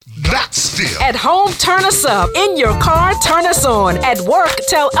deal. At home, turn us up. In your car, turn us on. At work,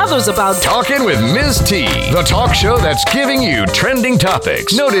 tell others about Talking with Ms. T, the talk show that's giving you trending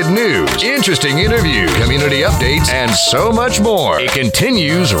topics, noted news, interesting interviews, community updates, and so much more. It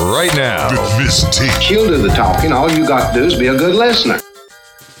continues right now. With Ms. T. She'll do the talking. All you got to do is be a good listener.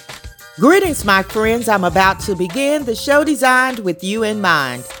 Greetings, my friends. I'm about to begin the show designed with you in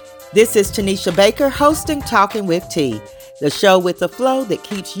mind. This is Tanisha Baker hosting Talking with T, the show with the flow that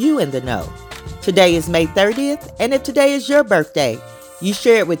keeps you in the know. Today is May 30th, and if today is your birthday, you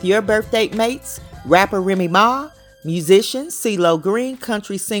share it with your birthday mates, rapper Remy Ma, musician CeeLo Green,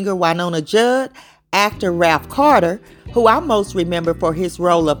 country singer Wynonna Judd, actor Ralph Carter, who I most remember for his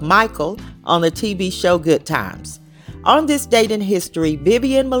role of Michael on the TV show Good Times. On this date in history,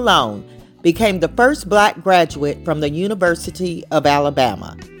 Vivian Malone became the first Black graduate from the University of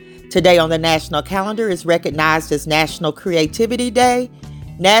Alabama. Today on the national calendar is recognized as National Creativity Day,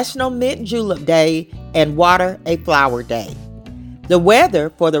 National Mint Julep Day, and Water a Flower Day. The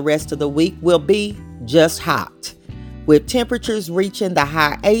weather for the rest of the week will be just hot, with temperatures reaching the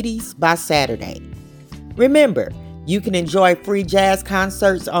high 80s by Saturday. Remember, you can enjoy free jazz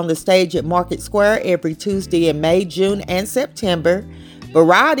concerts on the stage at Market Square every Tuesday in May, June, and September.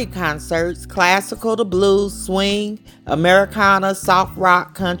 Variety concerts, classical to blues, swing, Americana, soft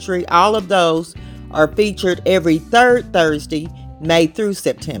rock, country, all of those are featured every third Thursday, May through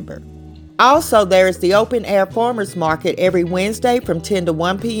September. Also, there is the Open Air Farmers Market every Wednesday from 10 to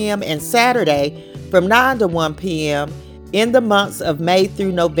 1 p.m. and Saturday from 9 to 1 p.m. in the months of May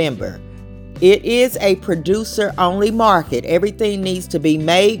through November. It is a producer-only market. Everything needs to be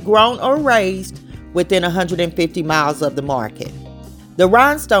made, grown, or raised within 150 miles of the market. The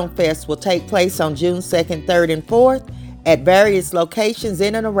Rhinestone Fest will take place on June 2nd, 3rd, and 4th at various locations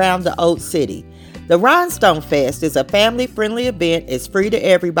in and around the Old City. The Rhinestone Fest is a family-friendly event. It's free to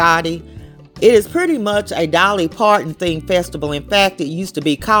everybody. It is pretty much a Dolly Parton-themed festival. In fact, it used to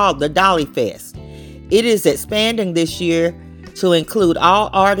be called the Dolly Fest. It is expanding this year to include all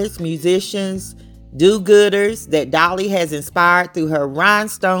artists, musicians, do-gooders that Dolly has inspired through her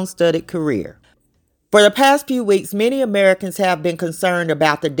rhinestone-studded career. For the past few weeks, many Americans have been concerned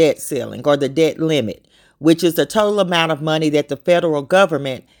about the debt ceiling or the debt limit, which is the total amount of money that the federal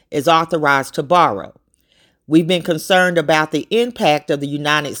government is authorized to borrow. We've been concerned about the impact of the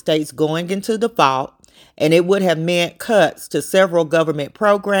United States going into default, and it would have meant cuts to several government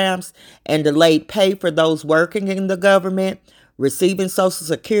programs and delayed pay for those working in the government, receiving Social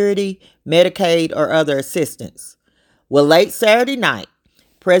Security, Medicaid, or other assistance. Well, late Saturday night,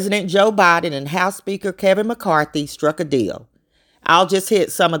 President Joe Biden and House Speaker Kevin McCarthy struck a deal. I'll just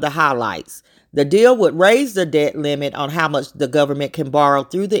hit some of the highlights. The deal would raise the debt limit on how much the government can borrow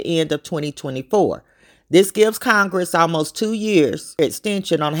through the end of 2024. This gives Congress almost 2 years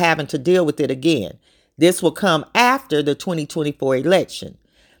extension on having to deal with it again. This will come after the 2024 election.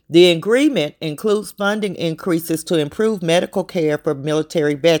 The agreement includes funding increases to improve medical care for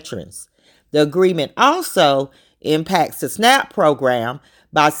military veterans. The agreement also impacts the SNAP program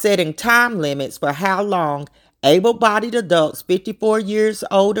by setting time limits for how long able-bodied adults 54 years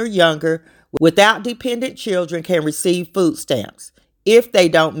old or younger without dependent children can receive food stamps if they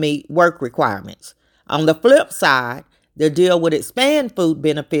don't meet work requirements. On the flip side, the deal would expand food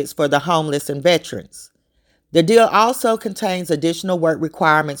benefits for the homeless and veterans. The deal also contains additional work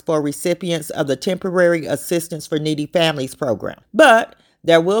requirements for recipients of the Temporary Assistance for Needy Families program, but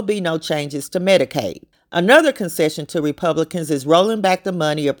there will be no changes to Medicaid. Another concession to Republicans is rolling back the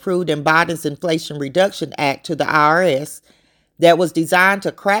money approved in Biden's Inflation Reduction Act to the IRS that was designed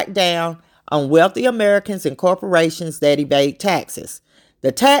to crack down on wealthy Americans and corporations that evade taxes.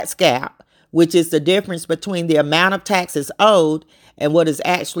 The tax gap, which is the difference between the amount of taxes owed and what is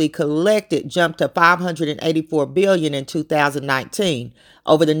actually collected, jumped to $584 billion in 2019.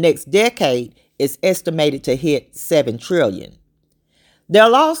 Over the next decade, it's estimated to hit $7 trillion.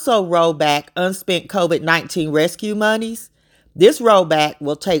 They'll also roll back unspent COVID-19 rescue monies. This rollback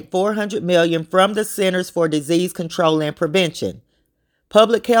will take $400 million from the Centers for Disease Control and Prevention.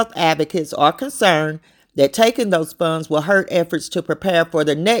 Public health advocates are concerned that taking those funds will hurt efforts to prepare for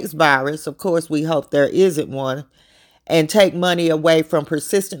the next virus. Of course, we hope there isn't one, and take money away from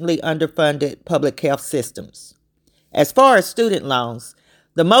persistently underfunded public health systems. As far as student loans,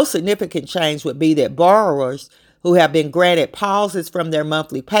 the most significant change would be that borrowers who have been granted pauses from their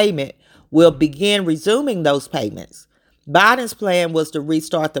monthly payment will begin resuming those payments. Biden's plan was to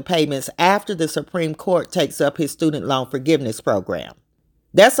restart the payments after the Supreme Court takes up his student loan forgiveness program.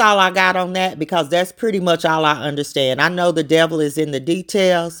 That's all I got on that, because that's pretty much all I understand. I know the devil is in the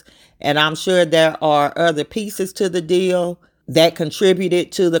details, and I'm sure there are other pieces to the deal that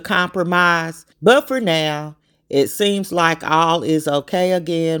contributed to the compromise. But for now, it seems like all is okay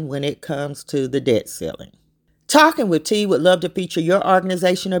again when it comes to the debt ceiling. Talking with T would love to feature your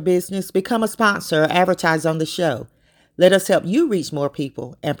organization or business. Become a sponsor or advertise on the show. Let us help you reach more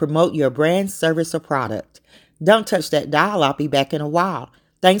people and promote your brand, service, or product. Don't touch that dial. I'll be back in a while.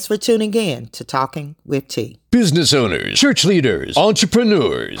 Thanks for tuning in to Talking with T. Business owners, church leaders,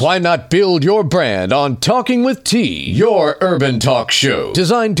 entrepreneurs, why not build your brand on Talking with T, your urban talk show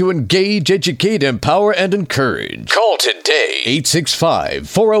designed to engage, educate, empower, and encourage. Call today,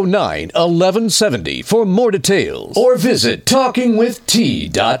 865-409-1170 for more details, or visit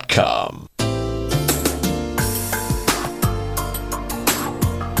talkingwitht.com.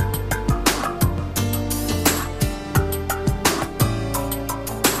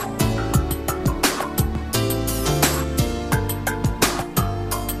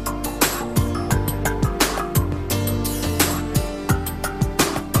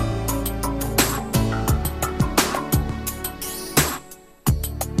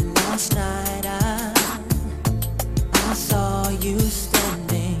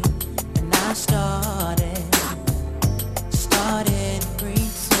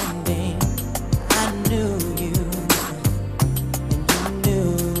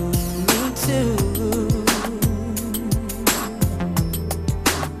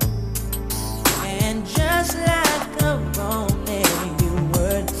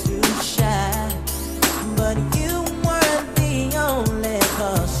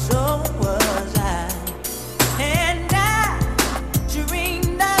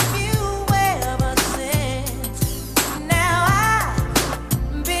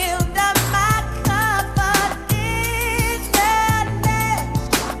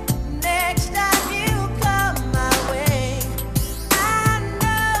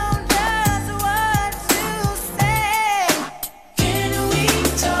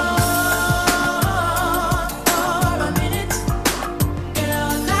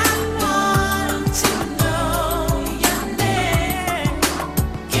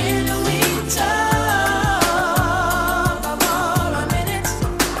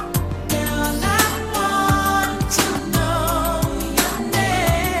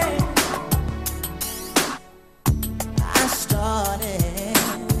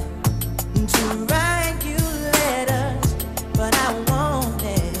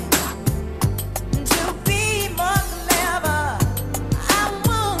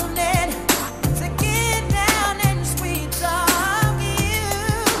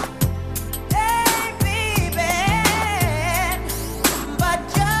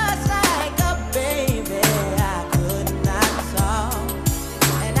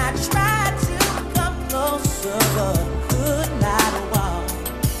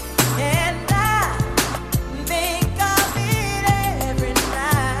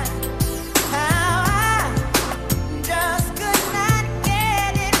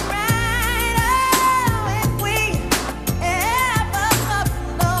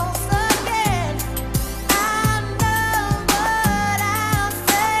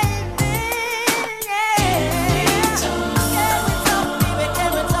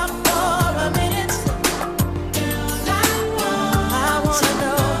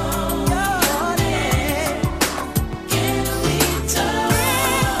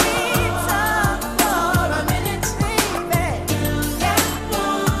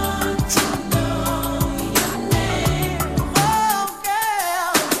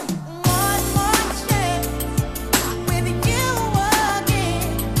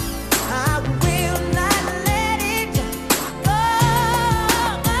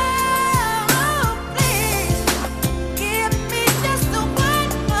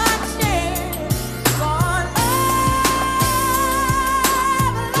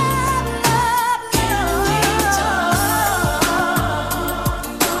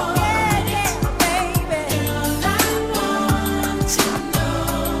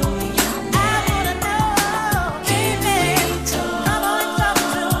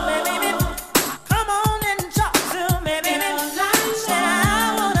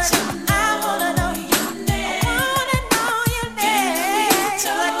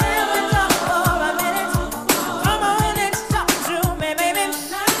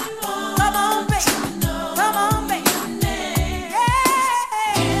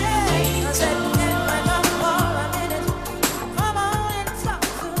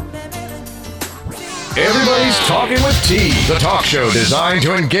 Everybody's Talking with T, the talk show designed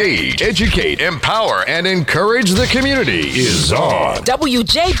to engage, educate, empower, and encourage the community is on.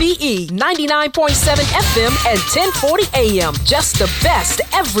 WJBE 99.7 FM and 1040 AM. Just the best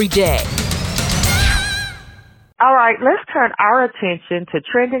every day. All right, let's turn our attention to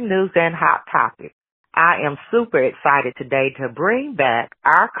trending news and hot topics. I am super excited today to bring back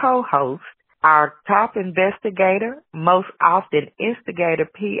our co-host, our top investigator, most often instigator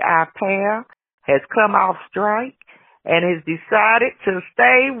P.I. Pam, has come off strike and has decided to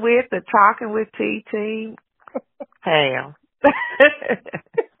stay with the Talking with T team. Pam.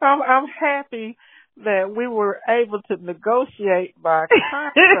 I'm happy that we were able to negotiate my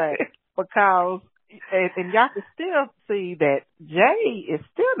contract because, and y'all can still see that Jay is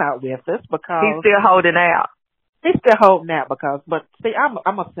still not with us because he's still holding out. He's still holding out but see,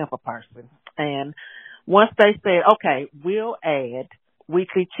 I'm a simple person, and once they said, okay, we'll add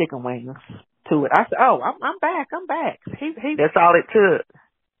weekly chicken wings to it, I said, oh, I'm back. That's all it took.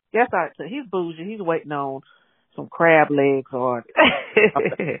 Yes, he's bougie. He's waiting on some crab legs or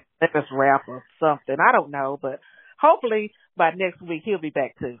lettuce wrap or something. I don't know, but hopefully by next week he'll be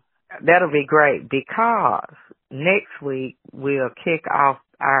back too. That'll be great because next week we'll kick off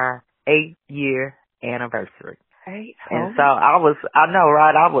our 8-year anniversary. And so I know,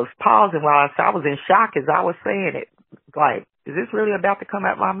 right? I was pausing while I was in shock as I was saying it. Like, is this really about to come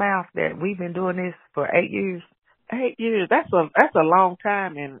out my mouth that we've been doing this for 8 years? 8 years. That's a long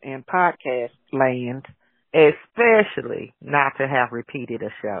time in podcast land. Especially not to have repeated a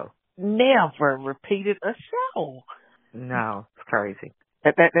show. Never repeated a show. No, it's crazy.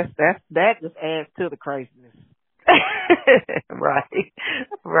 That just adds to the craziness.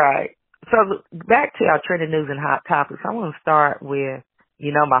 Right. So back to our trending news and hot topics. I want to start with,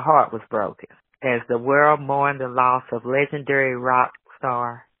 my heart was broken as the world mourned the loss of legendary rock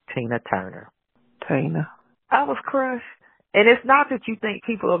star Tina Turner. Tina. I was crushed. And it's not that you think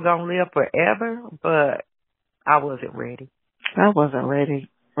people are going to live forever, but I wasn't ready. I wasn't ready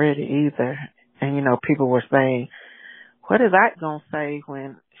either. And, people were saying, what is I going to say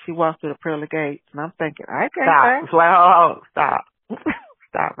when she walks through the pearly gates? And I'm thinking, I can't say. Stop.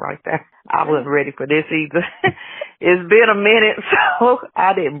 Stop right there. I wasn't ready for this either. It's been a minute, so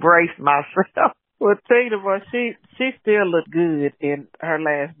I didn't brace myself. Well, Tina, she still looked good in her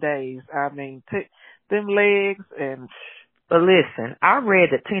last days. I mean, them legs and... But listen, I read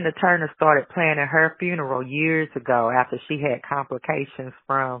that Tina Turner started planning her funeral years ago after she had complications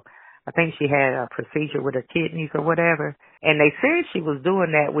from, I think she had a procedure with her kidneys or whatever. And they said she was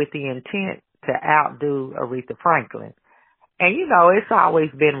doing that with the intent to outdo Aretha Franklin. And, it's always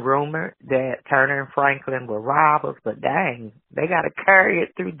been rumored that Turner and Franklin were rivals, but dang, they got to carry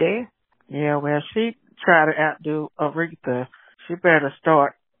it through death. Yeah, well, she tried to outdo Aretha. She better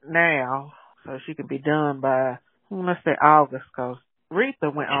start now so she can be done by... let's say August, because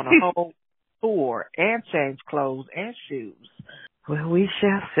Aretha went on a whole tour and changed clothes and shoes. Well, we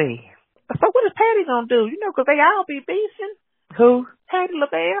shall see. So what is Patti going to do? Because they all be beefing. Who? Patti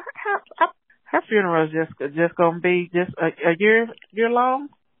LaBelle. Her funeral is just going to be just a year-long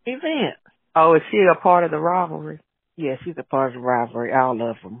event. Oh, is she a part of the rivalry? Yeah, she's a part of the rivalry. All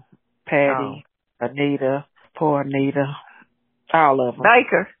of them. Patti, Anita, poor Anita, all of them.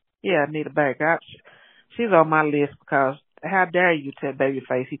 Baker. Yeah, Anita Baker. She's on my list because how dare you tell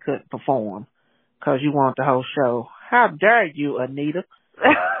Babyface he couldn't perform because you want the whole show. How dare you, Anita?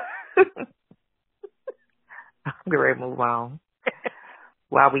 I'm going to move on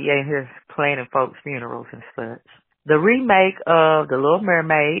while we ain't here planning folks' funerals and such. The remake of The Little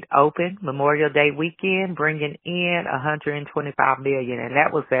Mermaid opened Memorial Day weekend, bringing in $125 million, and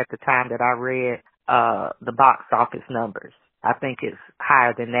that was at the time that I read the box office numbers. I think it's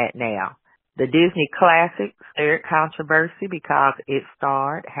higher than that now. The Disney classic stirred controversy because it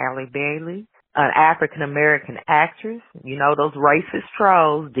starred Halle Bailey, an African-American actress. Those racist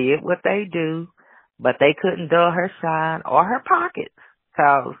trolls did what they do, but they couldn't dull her shine or her pockets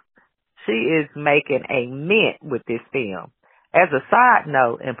because she is making a mint with this film. As a side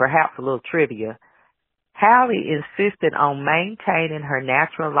note, and perhaps a little trivia, Halle insisted on maintaining her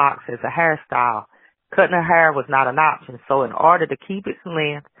natural locks as a hairstyle. Cutting her hair was not an option, so in order to keep its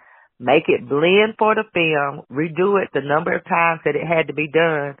length, make it blend for the film, redo it the number of times that it had to be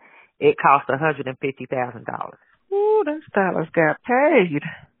done, it cost $150,000. Ooh, that stylist got paid.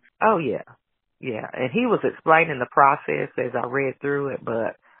 Oh, yeah. Yeah, and he was explaining the process as I read through it,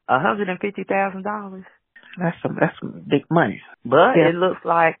 but $150,000. That's some big money. But It looks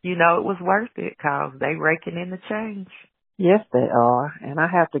like, it was worth it because they raking in the change. Yes, they are. And I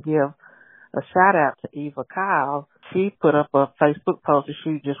have to give a shout out to Eva Kyle. She put up a Facebook post that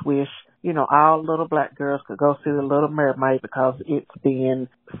she just wished, all little black girls could go see The Little Mermaid because it's been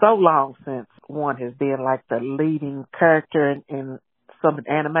so long since one has been like the leading character in something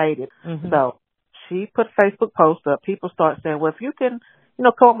animated. Mm-hmm. So she put a Facebook post up. People start saying, well, if you can,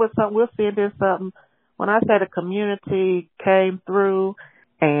 come up with something, we'll send in something. when I say the community came through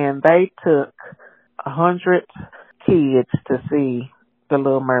and they took 100 kids to see The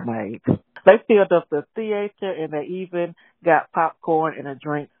Little Mermaid. They filled up the theater and they even got popcorn and a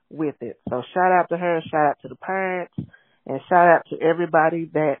drink with it. So shout out to her, shout out to the parents, and shout out to everybody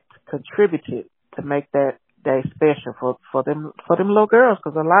that contributed to make that day special for them little girls,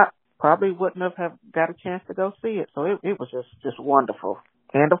 because a lot probably wouldn't have got a chance to go see it. So it was just wonderful.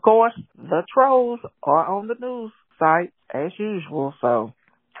 And of course, the trolls are on the news site as usual. So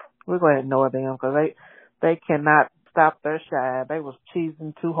we're going to ignore them because they cannot stop their shine. They was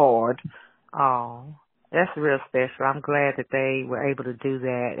cheesing too hard. Oh, that's real special. I'm glad that they were able to do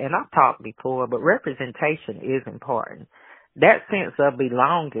that. And I've talked before, but representation is important. That sense of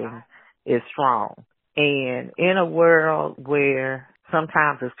belonging is strong. And in a world where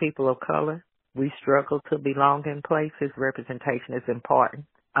sometimes as people of color, we struggle to belong in places, representation is important.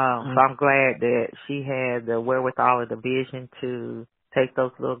 So I'm glad that she had the wherewithal of the vision to take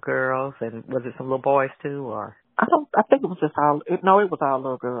those little girls. And was it some little boys too, or? I think it was just it was all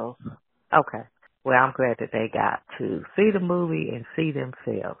little girls. Okay. Well, I'm glad that they got to see the movie and see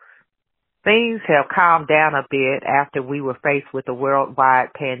themselves. Things have calmed down a bit after we were faced with a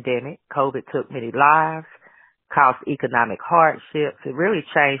worldwide pandemic. COVID took many lives, caused economic hardships. It really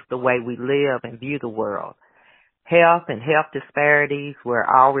changed the way we live and view the world. Health and health disparities were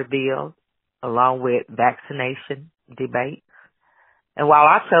all revealed, along with vaccination debates. And while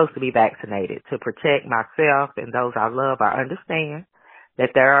I chose to be vaccinated to protect myself and those I love, I understand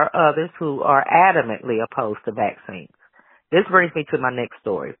that there are others who are adamantly opposed to vaccines. This brings me to my next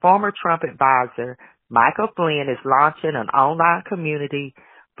story. Former Trump advisor Michael Flynn is launching an online community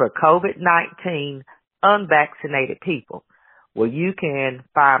for COVID-19 unvaccinated people, where you can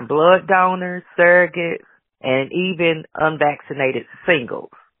find blood donors, surrogates, and even unvaccinated singles.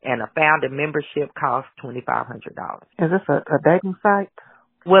 And a founding membership costs $2,500. Is this a dating site?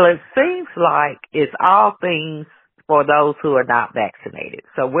 Well, it seems like it's all things for those who are not vaccinated.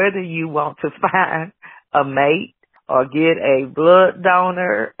 So whether you want to find a mate or get a blood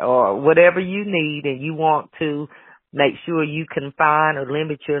donor or whatever you need, and you want to make sure you confine or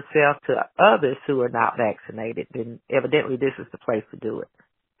limit yourself to others who are not vaccinated, then evidently this is the place to do it.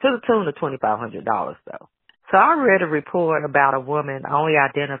 To the tune of $2,500 though. So I read a report about a woman only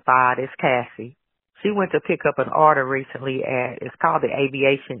identified as Cassie. She went to pick up an order recently it's called the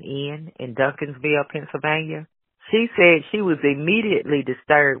Aviation Inn in Duncansville, Pennsylvania. She said she was immediately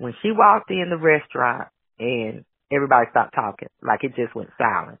disturbed when she walked in the restaurant and everybody stopped talking, like it just went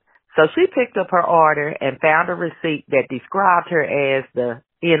silent. So she picked up her order and found a receipt that described her as the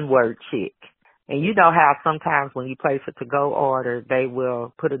N-word chick. And you know how sometimes when you place a to-go order, they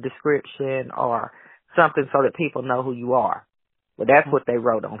will put a description or something so that people know who you are. Well, that's what they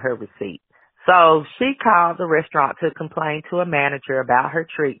wrote on her receipt. So she called the restaurant to complain to a manager about her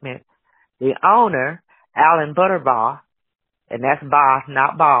treatment. The owner, Alan Butterbaugh, and that's Ba,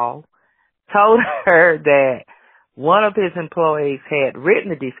 not Ball, told her that one of his employees had written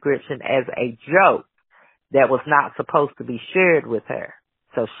the description as a joke that was not supposed to be shared with her.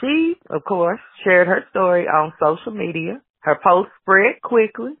 So she, of course, shared her story on social media. Her post spread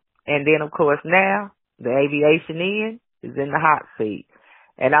quickly. And then, of course, now the Aviation Inn is in the hot seat.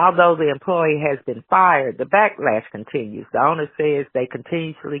 And although the employee has been fired, the backlash continues. The owner says they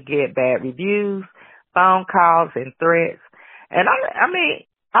continuously get bad reviews, phone calls, and threats. And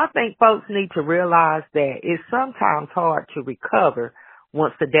I think folks need to realize that it's sometimes hard to recover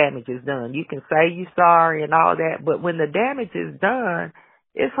once the damage is done. You can say you're sorry and all that, but when the damage is done,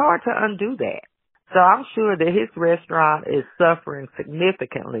 it's hard to undo that. So I'm sure that his restaurant is suffering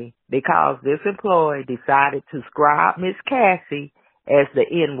significantly because this employee decided to scribe Miss Cassie as the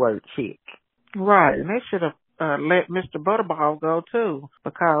N-word chick. Right, and they should have let Mr. Butterball go too,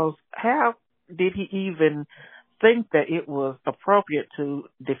 because how did he even think that it was appropriate to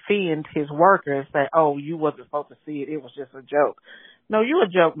defend his worker and say, oh, you wasn't supposed to see it, it was just a joke. No, you a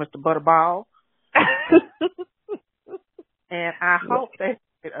joke, Mr. Butterball. And I hope they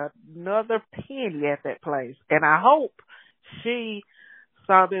get another penny at that place. And I hope she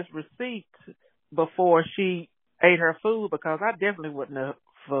saw this receipt before she ate her food, because I definitely wouldn't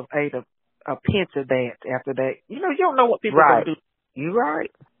have ate a pinch of that after that. You know, you don't know what people are going to do. You're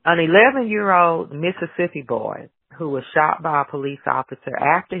right. An 11-year-old Mississippi boy who was shot by a police officer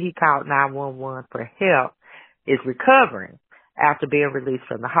after he called 911 for help is recovering after being released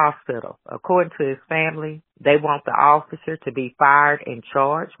from the hospital. According to his family, they want the officer to be fired and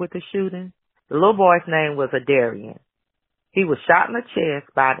charged with the shooting. The little boy's name was Adarian. He was shot in the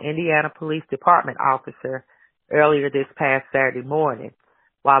chest by an Indiana Police Department officer earlier this past Saturday morning.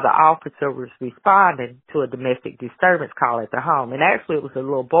 while the officer was responding to a domestic disturbance call at the home. And actually it was a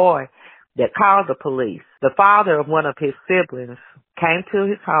little boy that called the police. The father of one of his siblings came to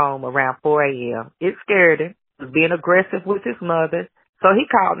his home around 4 a.m. It scared him. He was being aggressive with his mother. So he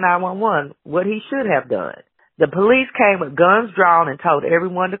called 911, what he should have done. The police came with guns drawn and told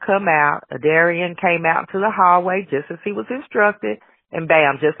everyone to come out. Adarian came out to the hallway just as he was instructed, and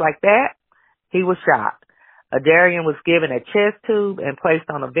bam, just like that, he was shot. Adarian was given a chest tube and placed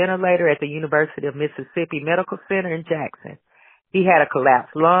on a ventilator at the University of Mississippi Medical Center in Jackson. He had a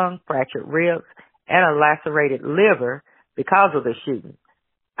collapsed lung, fractured ribs, and a lacerated liver because of the shooting.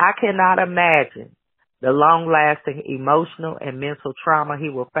 I cannot imagine the long-lasting emotional and mental trauma he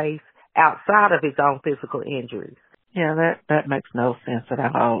will face outside of his own physical injuries. Yeah, that makes no sense at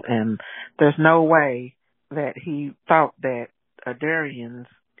all. And there's no way that he thought that Adarian's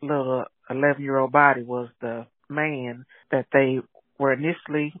little 11-year-old body was the man that they were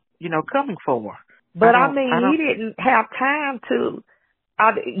initially, coming for. But he didn't have time to,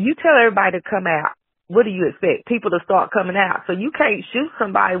 you tell everybody to come out. What do you expect? People to start coming out. So you can't shoot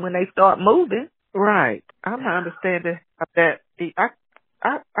somebody when they start moving. Right. I'm not understanding that.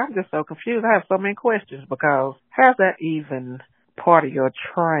 I'm just so confused. I have so many questions because how's that even part of your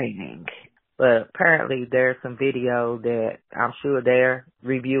training? But apparently there's some video that I'm sure they're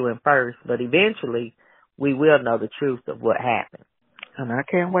reviewing first, but eventually we will know the truth of what happened. And I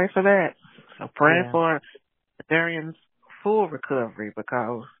can't wait for that. So praying for Darian's full recovery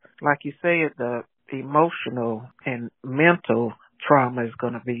because, like you said, the emotional and mental trauma is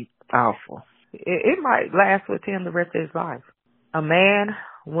going to be awful. It might last with him the rest of his life. A man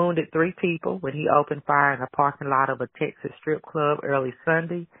wounded 3 people when he opened fire in a parking lot of a Texas strip club early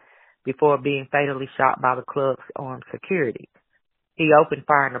Sunday before being fatally shot by the club's armed security. He opened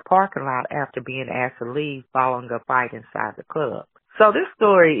fire in the parking lot after being asked to leave following a fight inside the club. So this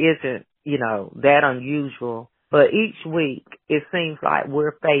story isn't, that unusual, but each week it seems like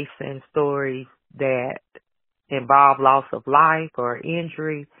we're facing stories that involve loss of life or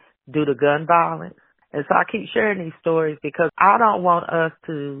injury due to gun violence. And so I keep sharing these stories because I don't want us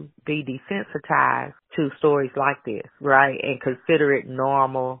to be desensitized to stories like this, right? And consider it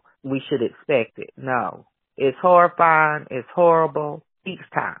normal. We should expect it. No. It's horrifying. It's horrible each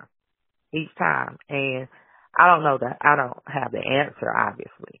time. And I don't know that. I don't have the answer,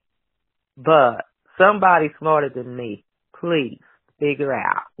 obviously. But somebody smarter than me, please figure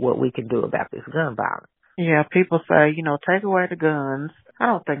out what we can do about this gun violence. Yeah, people say, take away the guns. I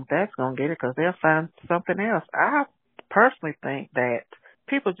don't think that's going to get it because they'll find something else. I personally think that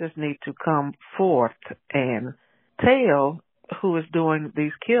people just need to come forth and tell who is doing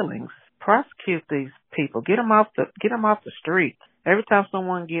these killings. Prosecute these people. Get them off the street. Every time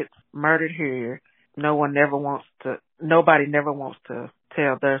someone gets murdered here, nobody never wants to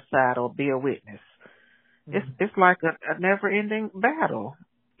tell their side or be a witness. Mm-hmm. It's like a never-ending battle.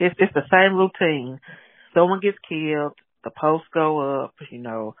 It's the same routine. Someone gets killed, the posts go up,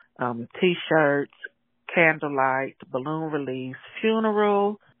 T-shirts, candlelight, balloon release,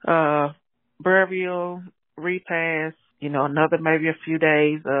 funeral, burial, repast, another maybe a few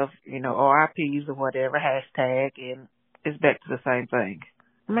days of, RIPs or whatever, hashtag, and it's back to the same thing.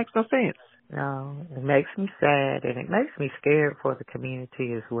 It makes no sense. No, it makes me sad and it makes me scared for the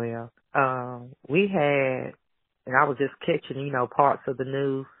community as well. We had, and I was just catching, parts of the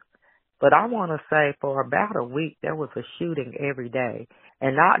news, but I want to say for about a week there was a shooting every day,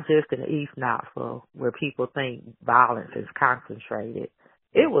 and not just in East Knoxville where people think violence is concentrated.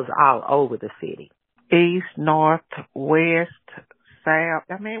 It was all over the city. East, north, west, south.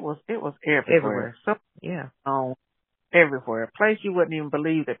 I mean, it was everywhere. So, yeah. Everywhere. A place you wouldn't even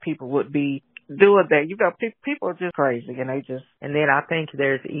believe that people would be doing that. People are just crazy, and And then I think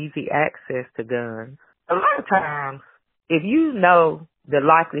there's easy access to guns. A lot of times, if you know the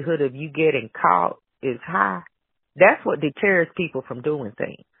likelihood of you getting caught is high, that's what deters people from doing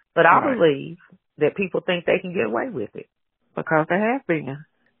things. But I believe that people think they can get away with it. Because they have been.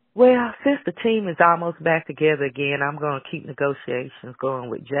 Well, since the team is almost back together again, I'm going to keep negotiations going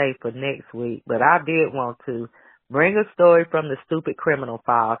with Jay for next week. But I did want to bring a story from the Stupid Criminal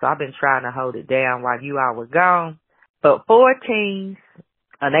Files. I've been trying to hold it down while you all were gone. But 4 teens,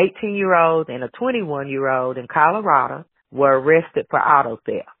 an 18-year-old and a 21-year-old in Colorado, were arrested for auto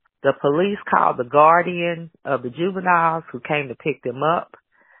theft. The police called the guardian of the juveniles who came to pick them up.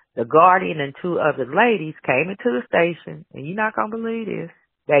 The guardian and 2 other ladies came into the station, and you're not going to believe this,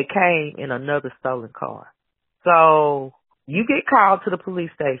 they came in another stolen car. So you get called to the police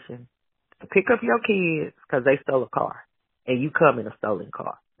station to pick up your kids because they stole a car, and you come in a stolen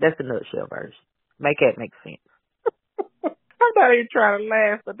car. That's the nutshell version. Make that make sense. I'm not even trying to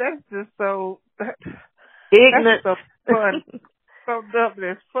laugh, but that's just so ignorant. That's so fun, so dumb.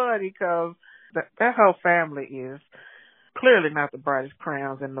 It's funny because that whole family is clearly not the brightest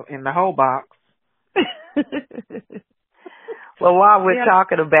crowns in the whole box. Well, while we're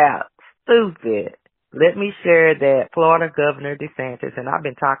talking about stupid, let me share that Florida Governor DeSantis, and I've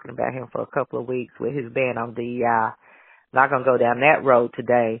been talking about him for a couple of weeks with his ban on DEI. Not going to go down that road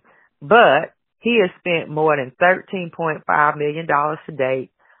today, but he has spent more than $13.5 million to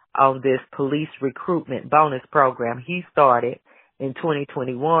date on this police recruitment bonus program he started in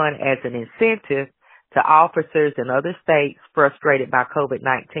 2021 as an incentive to officers in other states frustrated by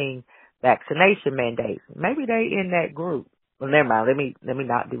COVID-19 vaccination mandates. Maybe they in that group. Well, never mind. Let me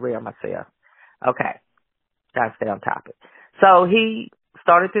not derail myself. Okay. Gotta stay on topic. So he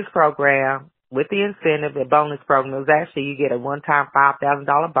started this program with the incentive, the bonus program. It was actually you get a one-time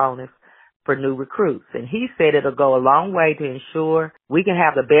 $5,000 bonus for new recruits. And he said it'll go a long way to ensure we can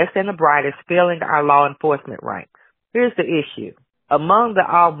have the best and the brightest filling our law enforcement ranks. Here's the issue. Among the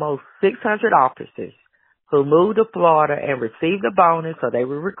almost 600 officers who moved to Florida and received a bonus, or they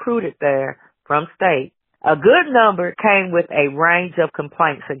were recruited there from state, a good number came with a range of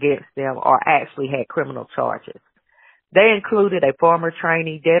complaints against them or actually had criminal charges. They included a former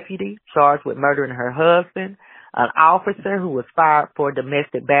trainee deputy charged with murdering her husband, an officer who was fired for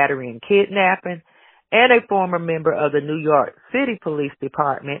domestic battery and kidnapping, and a former member of the New York City Police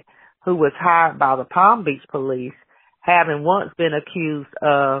Department who was hired by the Palm Beach Police, having once been accused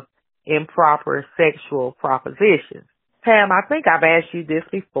of improper sexual propositions. Pam, I think I've asked you this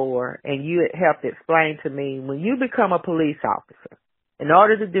before, and you had helped explain to me, when you become a police officer, in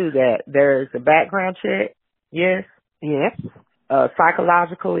order to do that, there's a background check, yes? Yes. A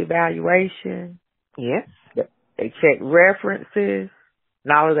psychological evaluation. Yes. They check references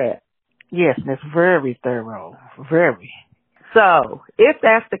and all of that. Yes, and it's very thorough. Very. So, if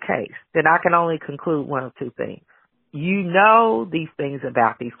that's the case, then I can only conclude one of two things. You know these things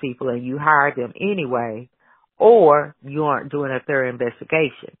about these people and you hire them anyway, or you aren't doing a thorough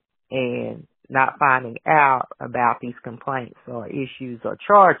investigation and not finding out about these complaints or issues or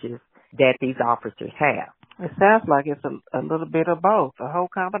charges that these officers have. It sounds like it's a little bit of both, a whole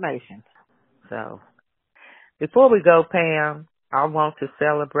combination. So, before we go, Pam, I want to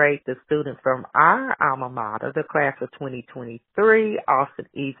celebrate the students from our alma mater, the class of 2023, Austin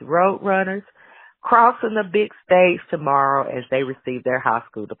East Roadrunners, crossing the big stage tomorrow as they receive their high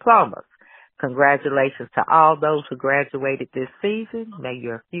school diplomas. Congratulations to all those who graduated this season. May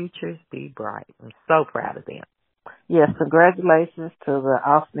your futures be bright. I'm so proud of them. Yes, congratulations to the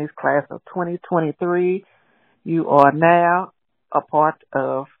Austin East class of 2023. You are now a part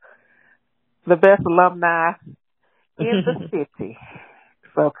of the best alumni in the city.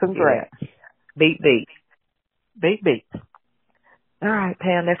 So congrats. Yeah. Beat. Beat. All right,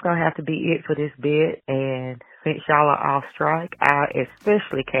 Pam, that's going to have to be it for this bit. And since y'all are off strike, I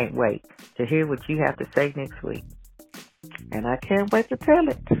especially can't wait to hear what you have to say next week. And I can't wait to tell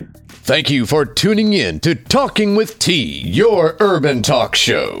it. Thank you for tuning in to Talking with T, your urban talk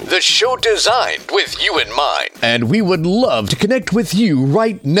show. The show designed with you in mind. And we would love to connect with you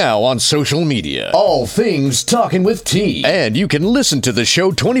right now on social media. All things Talking with T. And you can listen to the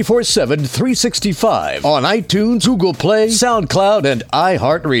show 24/7, 365 on iTunes, Google Play, SoundCloud, and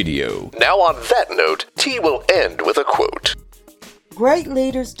iHeartRadio. Now on that note, T will end with a quote. Great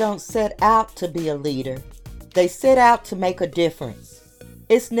leaders don't set out to be a leader. They set out to make a difference.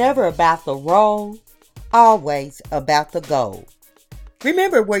 It's never about the role, always about the goal.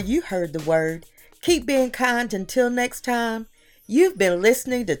 Remember where you heard the word. Keep being kind until next time. You've been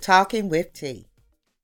listening to Talking with T.